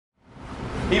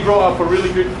he brought up a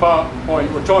really good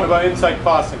point. We're talking about inside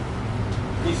passing.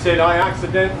 He said, I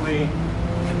accidentally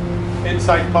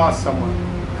inside passed someone,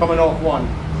 coming off one,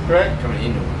 correct? Coming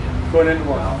into one, yeah. Going into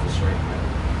one. Off the straight.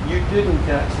 You didn't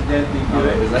accidentally do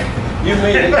it. You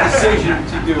made a decision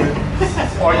to do it.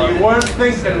 Or you weren't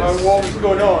thinking about what was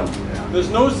going on. There's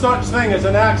no such thing as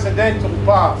an accidental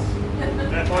pass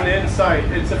on the inside.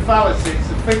 It's a fallacy.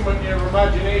 It's a figment of your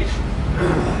imagination.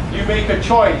 You make a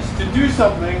choice to do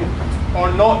something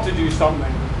or not to do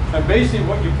something. And basically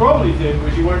what you probably did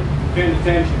was you weren't paying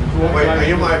attention to what Wait, are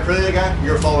you my Aprilia guy?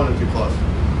 You're following him too close.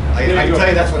 I can tell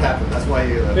you that's what happened. That's why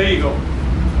you... There you go.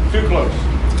 Too close.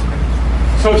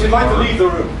 So if you'd like to leave the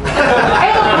room.